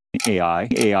 AI,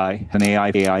 and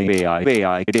AI, AI,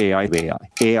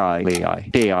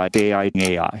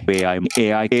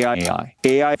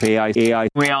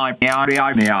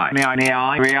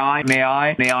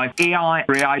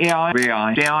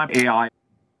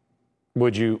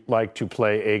 Would you like to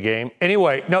play a game?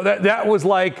 Anyway, no, that was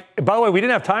like, by the way, we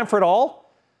didn't have time for it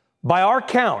all. By our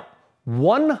count,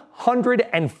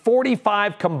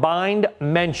 145 combined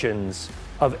mentions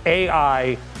of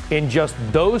AI in just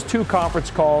those two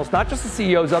conference calls, not just the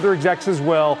CEOs, other execs as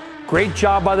well. Great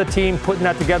job by the team putting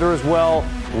that together as well,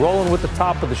 rolling with the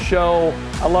top of the show.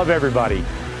 I love everybody.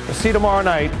 We'll see you tomorrow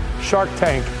night. Shark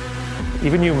Tank,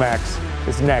 even you, Max,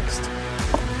 is next.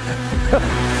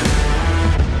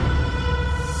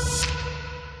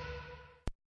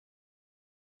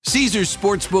 Caesars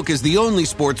Sportsbook is the only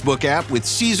sportsbook app with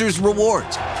Caesars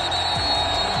Rewards.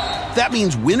 That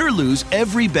means win or lose,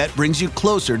 every bet brings you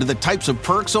closer to the types of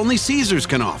perks only Caesars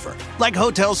can offer, like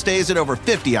hotel stays at over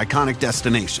 50 iconic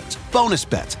destinations, bonus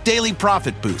bets, daily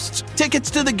profit boosts,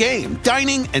 tickets to the game,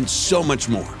 dining, and so much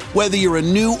more. Whether you're a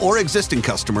new or existing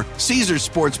customer, Caesars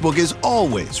Sportsbook is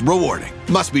always rewarding.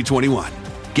 Must be 21.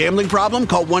 Gambling problem?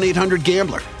 Call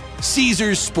 1-800-GAMBLER.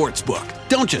 Caesars Sportsbook.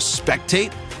 Don't just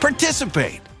spectate,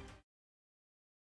 participate.